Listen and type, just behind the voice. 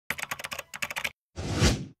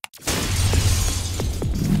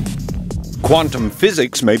Quantum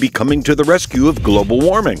physics may be coming to the rescue of global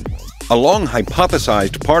warming. A long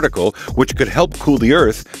hypothesized particle which could help cool the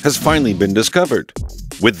Earth has finally been discovered.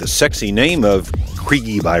 With the sexy name of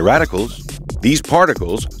Criegee Biradicals, these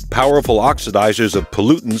particles, powerful oxidizers of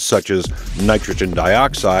pollutants such as nitrogen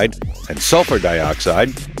dioxide and sulfur dioxide,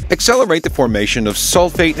 accelerate the formation of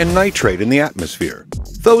sulphate and nitrate in the atmosphere.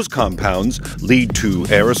 Those compounds lead to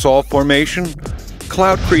aerosol formation,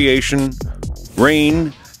 cloud creation,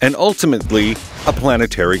 rain, and ultimately a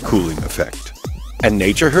planetary cooling effect. And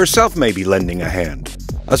nature herself may be lending a hand.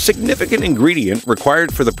 A significant ingredient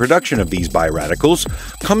required for the production of these biradicals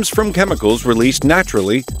comes from chemicals released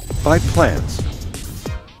naturally by plants.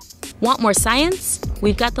 Want more science?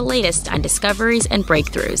 We've got the latest on discoveries and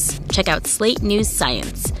breakthroughs. Check out Slate News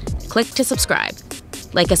Science. Click to subscribe.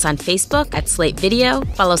 Like us on Facebook at Slate Video.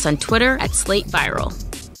 Follow us on Twitter at Slate Viral.